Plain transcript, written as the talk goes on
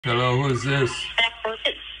Hello, who's this? Hello,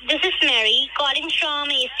 this is Mary calling from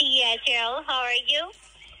ACHL. How are you?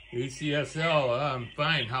 ACSL, I'm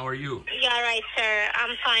fine. How are you? Yeah, right, sir.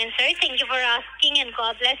 I'm fine, sir. Thank you for asking and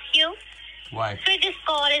God bless you. Why? So this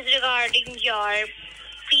call is regarding your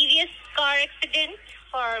previous car accident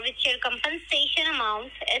for which your compensation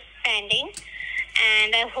amount is pending.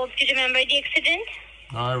 And I hope you remember the accident.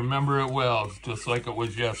 I remember it well, just like it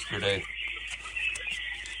was yesterday.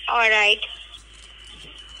 All right.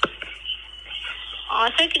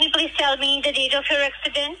 Sir, can you please tell me the date of your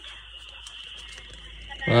accident?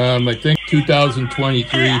 I think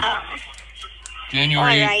 2023.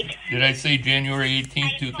 January. All right. Did I say January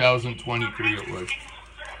 18th, 2023 it was?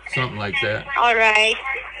 Something like that. All right.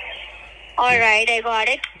 All right, I got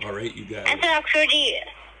it. All right, you got And it. sir, after the...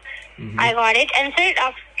 I got it. And sir,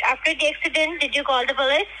 after the accident, did you call the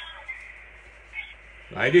police?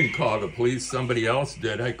 I didn't call the police. Somebody else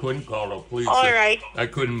did. I couldn't call the police. All right. I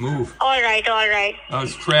couldn't move. All right, all right. I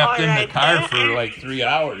was trapped All in the right, car sir. for like 3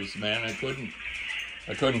 hours, man. I couldn't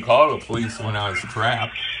call the police when I was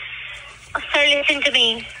trapped. Sir, listen to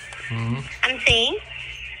me. I'm saying,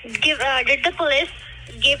 did the police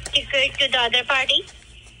give ticket to the other party?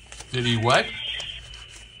 Did he what?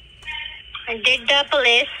 Did the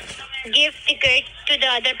police give ticket to the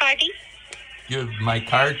other party? Give my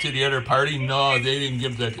car to the other party? No, they didn't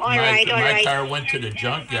give the... All my right. car went to the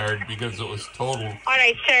junkyard because it was total. All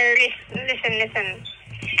right, sir. Listen. And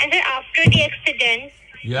sir, after the accident,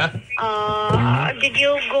 Yeah? did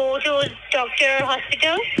you go to doctor or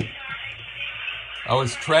hospital? I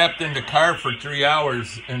was trapped in the car for 3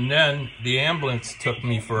 hours, and then the ambulance took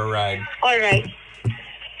me for a ride. All right.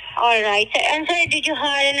 And sir, did you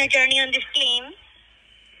hire an attorney on this claim?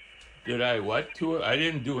 Did I what to it? I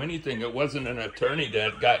didn't do anything. It wasn't an attorney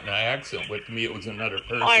that got in an accident with me. It was another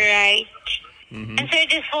person. All right. And sir,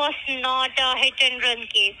 this was not a hit and run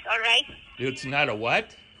case, all right? It's not a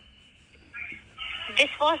what? This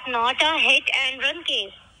was not a hit and run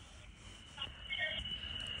case.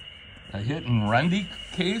 A hit and Rundi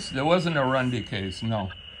case? There wasn't a Rundi case, no.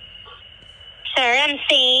 Sir, I'm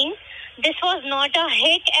saying this was not a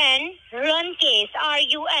hit and run case.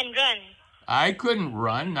 R-U-N, run. I couldn't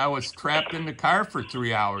run. I was trapped in the car for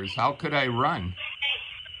 3 hours. How could I run?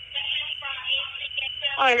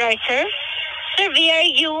 All right, sir. Sir, were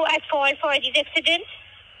you at fault for this accident?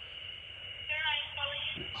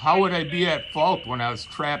 How would I be at fault when I was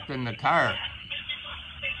trapped in the car?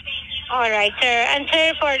 All right, sir. And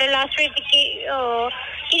sir, for the last verification,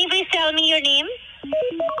 can you please tell me your name?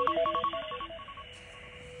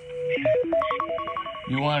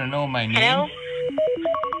 You want to know my name? Hello?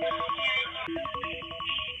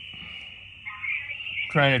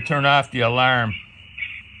 Trying to turn off the alarm.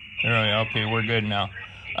 There we go. Okay, we're good now.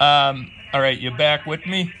 All right, you back with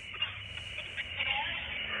me?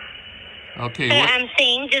 Okay. Sir, I'm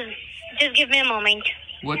saying just give me a moment.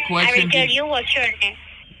 What I question? will tell you what's your name.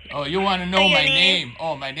 Oh, you want to know Your my name? name?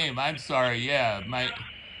 Oh, my name. I'm sorry. Yeah,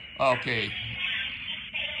 Okay.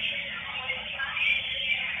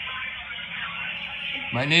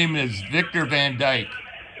 My name is Victor Van Dyke.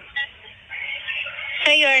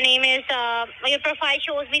 So your name is, your profile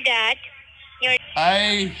shows me that your...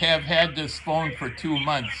 I have had this phone for 2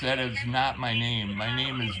 months. That is not my name. My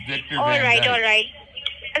name is Victor Van Dyke. All right.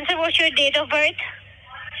 And so what's your date of birth?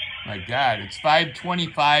 My God, it's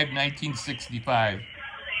 5/25/1965.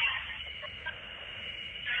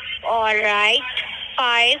 All right.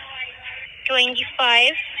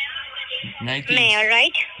 5/25 May, all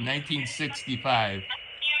right? 1965.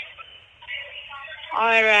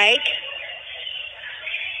 All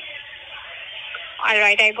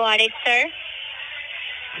right, I got it, sir.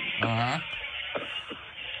 Uh-huh.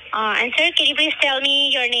 And sir, can you please tell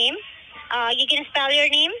me your name? You can spell your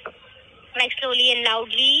name, like slowly and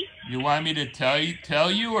loudly. You want me to tell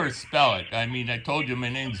you or spell it? I mean, I told you my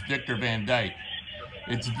name's Victor Van Dyke.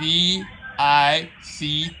 It's Victor.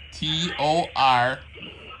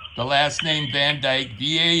 The last name Van Dyke,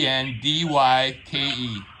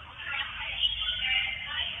 Vandyke.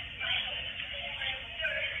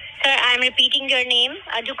 Sir, I'm repeating your name.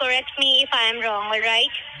 Do correct me if I am wrong, all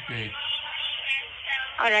right? Okay.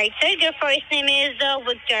 All right, sir. Your first name is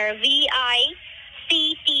Victor, Victor,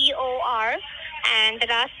 and the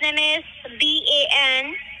last name is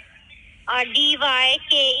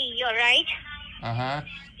Bandyke, all right? Uh-huh.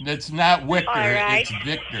 It's not Victor, All right. It's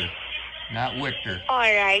Victor. Not Victor. All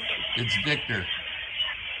right. It's Victor.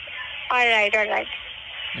 All right.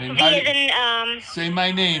 And V is in, say my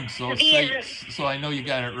name so I know you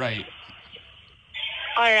got it right.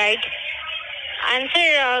 all right. And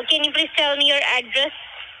sir, can you please tell me your address?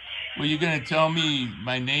 Well, you're going to tell me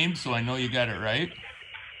my name so I know you got it right?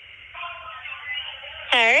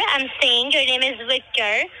 Sir, I'm saying your name is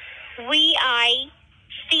Victor. Victor.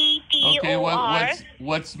 Okay,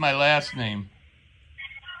 what's my last name?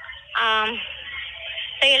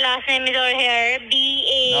 So your last name is over here,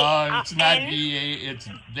 B-A. No, it's not V-A, it's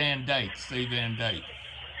Van Dyke. Say Van Dyke.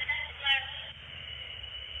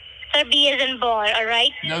 Sir, B is in ball,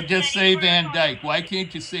 alright? No, just say Van Dyke. Why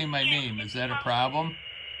can't you say my name? Is that a problem?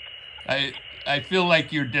 I feel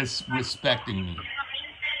like you're disrespecting me.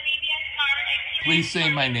 Please say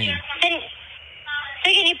my name. Can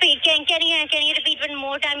you repeat? Can you repeat one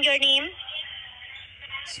more time your name?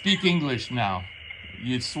 Speak English now.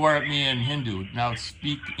 You swore at me in Hindu. Now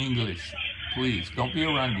speak English, please. Don't be a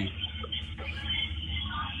Rundi.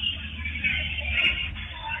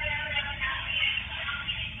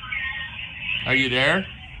 Are you there?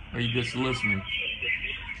 Or are you just listening?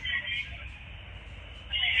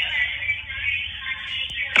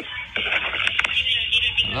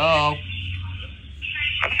 Hello?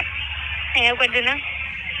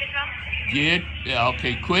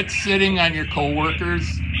 Okay, quit sitting on your coworker's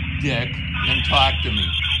dick and talk to me.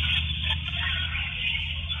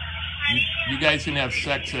 You guys can have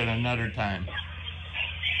sex at another time.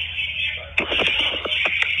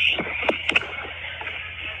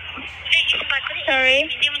 Sorry.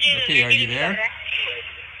 Okay, are you there?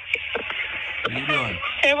 What are you doing?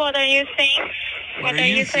 Sir, what are you saying? What are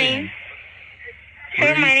you saying?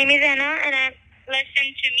 Sir, my name is Anna, and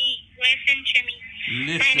listen to me.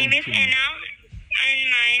 My name is Anna,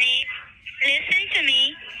 and listen to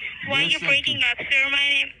me. Why are you breaking up, sir?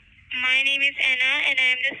 My name is Anna, and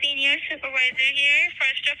I'm the senior supervisor here.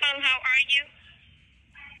 First of all, how are you?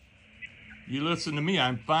 You listen to me,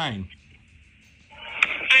 I'm fine.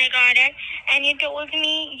 I got it. And you told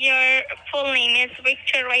me your full name is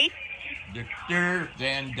Victor, right? Victor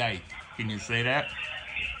Van Dyke. Can you say that?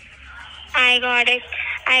 I got it,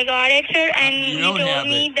 sir. And you told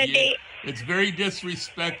me the day. It's very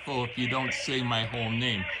disrespectful if you don't say my whole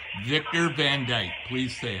name. Victor Van Dyke.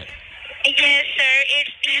 Please say it. Yes, sir.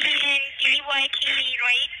 It's D-Y-K-E,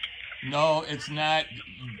 right? No, it's not.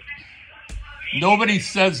 Nobody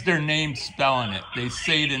says their name spelling it. They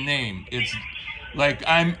say the name. It's like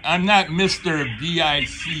I'm not Mr.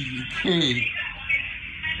 V-I-C-K.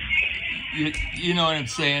 You know what I'm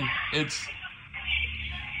saying?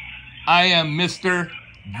 I am Mr.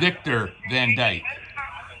 Victor Van Dyke.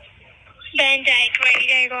 Van Dyke, right?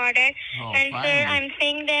 I got it. Oh, and finally. Sir, I'm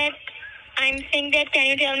saying that. Can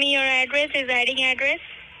you tell me your address, residing address?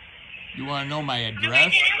 You want to know my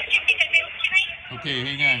address? Okay,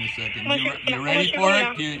 hang on a second. You ready for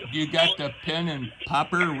it? You got the pen and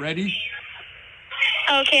popper ready?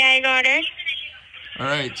 Okay, I got it. All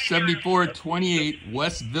right, 7428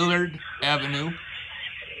 West Villard Avenue,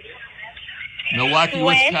 Milwaukee,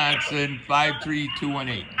 Wisconsin,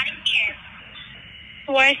 53218.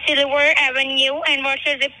 West Villard Avenue, and what's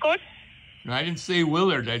your zip code? No, I didn't say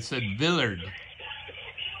Willard. I said Villard.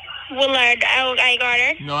 Willard. Oh, I got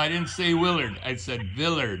it. No, I didn't say Willard. I said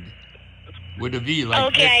Villard with a V, like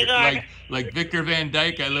okay, Victor, I got it. Like Victor Van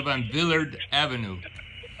Dyke. I live on Villard Avenue,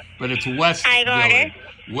 but it's West I got Villard. It.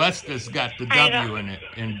 West has got the W in it,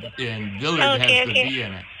 and Villard has the V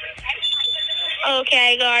in it.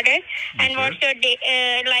 Okay, I got it. And sure?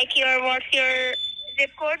 What's your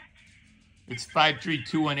zip code? It's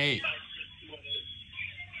 53218.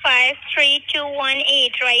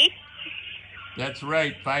 53218, right? That's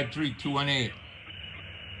right, 53218.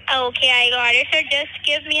 Okay, I got it. So just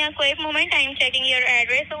give me a quick moment. I'm checking your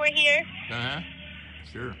address over here.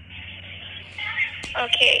 Sure.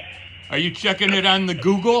 Okay. Are you checking it on the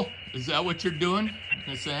Google? Is that what you're doing,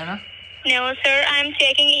 Miss Anna? No, sir. I'm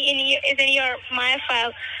checking my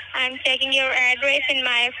file. I'm checking your address in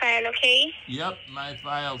my file. Okay. Yep, my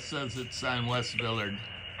file says it's on West Villard.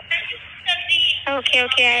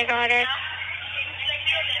 Okay, I got it.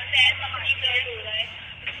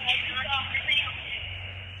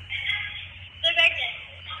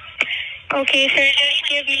 Okay, sir. Just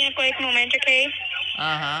give me a quick moment, okay?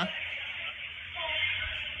 Uh-huh.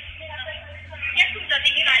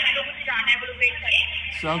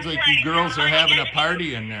 Sounds like you girls are having a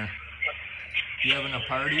party in there. You having a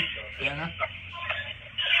party, Anna?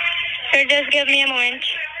 Sir, just give me a moment.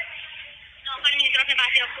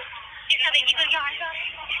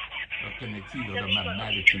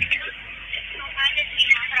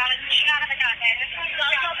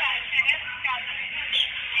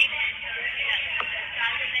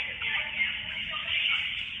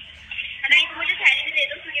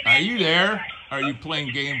 Are you there? Are you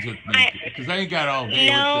playing games with me? Because I ain't got all day with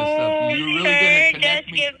this stuff. Are you really going to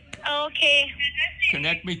connect me? Okay.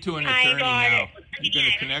 Connect me to an attorney now. You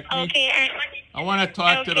going to connect me? Okay. I want to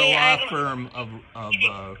talk to the law firm of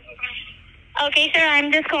Okay, sir,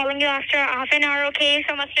 I'm just calling you after half an hour, okay?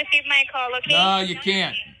 So must receive my call, okay? No, you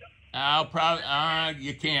can't. I'll probably,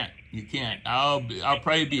 you can't. You can't. I'll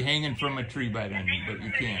probably be hanging from a tree by then, but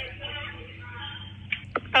you can't.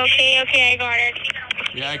 Okay, I got it.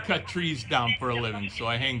 Yeah, I cut trees down for a living, so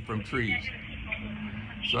I hang from trees.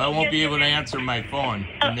 So I won't be able to answer my phone.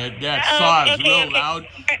 And that saw is real loud,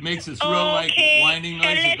 makes this real like whining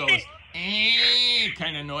noise. It goes,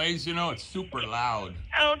 kind of noise, you know, it's super loud.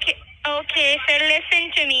 Okay, so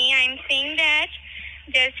listen to me. I'm saying that.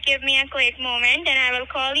 Just give me a quick moment, and I will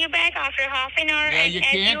call you back after half an hour. Yeah, you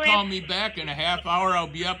can't call me back in a half hour. I'll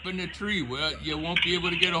be up in the tree. Well, you won't be able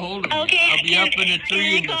to get a hold of me. Okay, I'll be up in the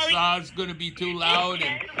tree, and the saw's going to be too loud,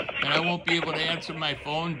 and I won't be able to answer my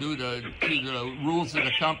phone due to the rules of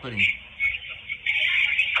the company.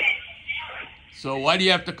 So why do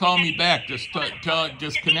you have to call me back? Just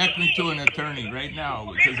connect me to an attorney right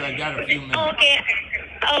now, because I got a few minutes.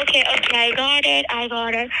 Okay, I got it.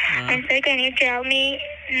 And sir, can you tell me,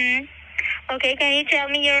 can you tell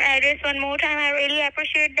me your address one more time? I really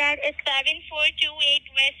appreciate that. It's 7428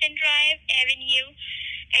 Western Drive Avenue,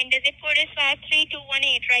 and the zip code is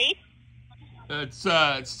 53218, right? It's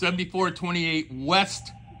 7428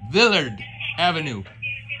 West Villard Avenue,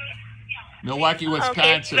 Milwaukee,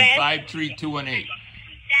 Wisconsin, 53218.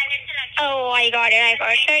 Oh, I got it.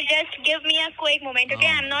 Sir, just give me a quick moment, okay?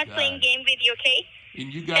 I'm not playing game with you, okay?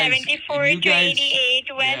 And you guys,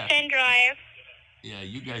 7488 Western Drive. Yeah,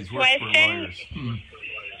 you guys work for lawyers.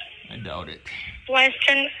 I doubt it.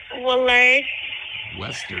 Western Willard.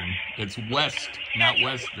 Western. It's West, not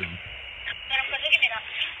Western.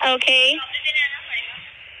 Okay.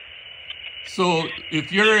 So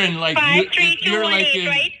if you're in like, right?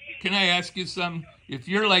 Can I ask you something? If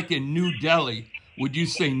you're like in New Delhi, would you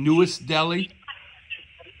say newest Delhi?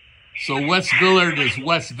 So West Villard is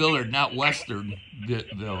West Villard, not Western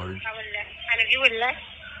Villard.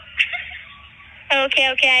 Okay,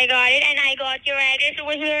 I got it. And I got your address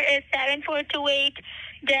over here. It's 7428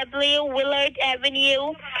 W Willard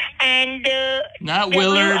Avenue. And not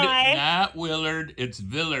Willard. It's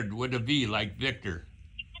Villard with a V, like Victor.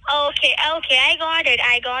 Okay, I got it.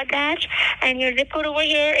 I got that. And your zip code over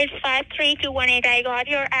here is 53218. I got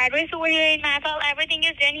your address over here in my file. Everything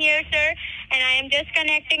is done here, sir. And I am just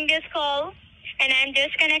connecting this call.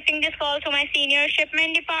 To my senior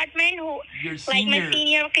shipment department, my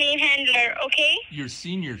senior claim handler, okay? Your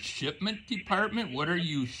senior shipment department? What are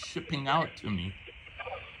you shipping out to me?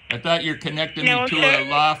 I thought you're connecting me to a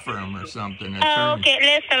law firm or something. Okay,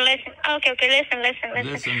 listen. Okay, listen.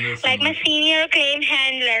 Like my senior claim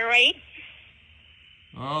handler, right?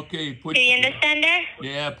 Okay, do you understand that?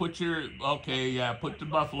 Yeah, put the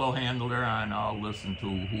Buffalo handler on. I'll listen to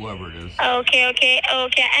whoever it is. Okay.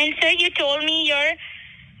 And sir, you told me you're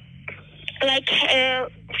like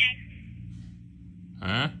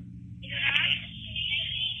Huh?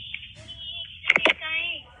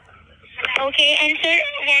 Okay, and sir,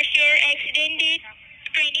 what's your accident date?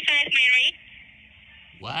 25 May, right?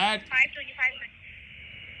 What? 525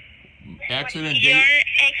 May. Accident date? Your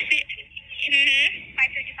accident.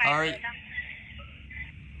 525. All right.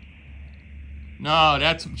 No,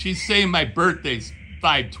 she's saying my birthday's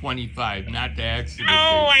 5/25, not the accident date.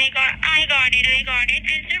 Oh, I got it.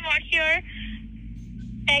 And sir, what's your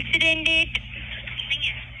accident date?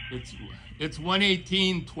 It's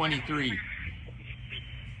 1/18/23.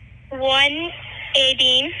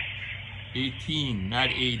 1/18. 18, not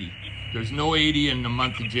 80. There's no 80 in the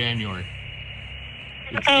month of January.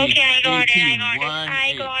 It's I got 18, it.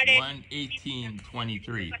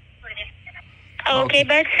 1/18/23. Okay,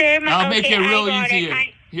 but sir, I'll make it real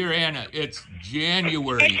easy. Here, Anna, it's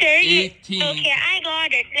January 18th, okay, I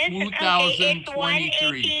got it.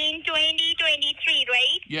 2023. It's 2023,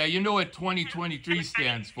 right? Yeah, you know what 2023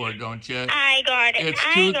 stands for, don't you? I got it. It's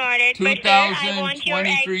I got it.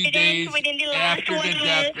 2023 days after the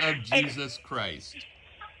death of Jesus Christ.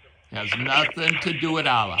 Has nothing to do with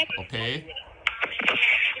Allah, okay?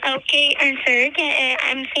 Okay, and sir,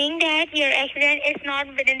 I'm saying that your accident is not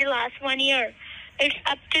within the last 1 year. It's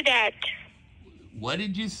up to that. What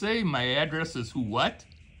did you say? My address is who? What?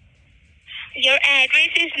 Your address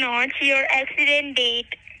is not your accident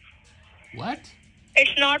date. What?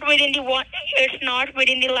 It's not within the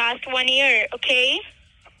last 1 year. Okay.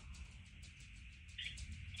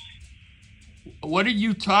 What are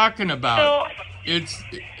you talking about? So,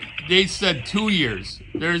 they said 2 years.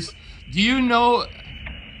 Do you know?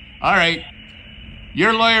 All right.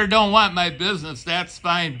 Your lawyer don't want my business. That's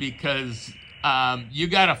fine because you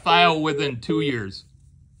got to file within 2 years.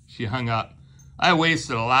 She hung up. I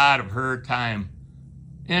wasted a lot of her time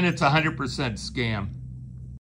And it's 100% scam.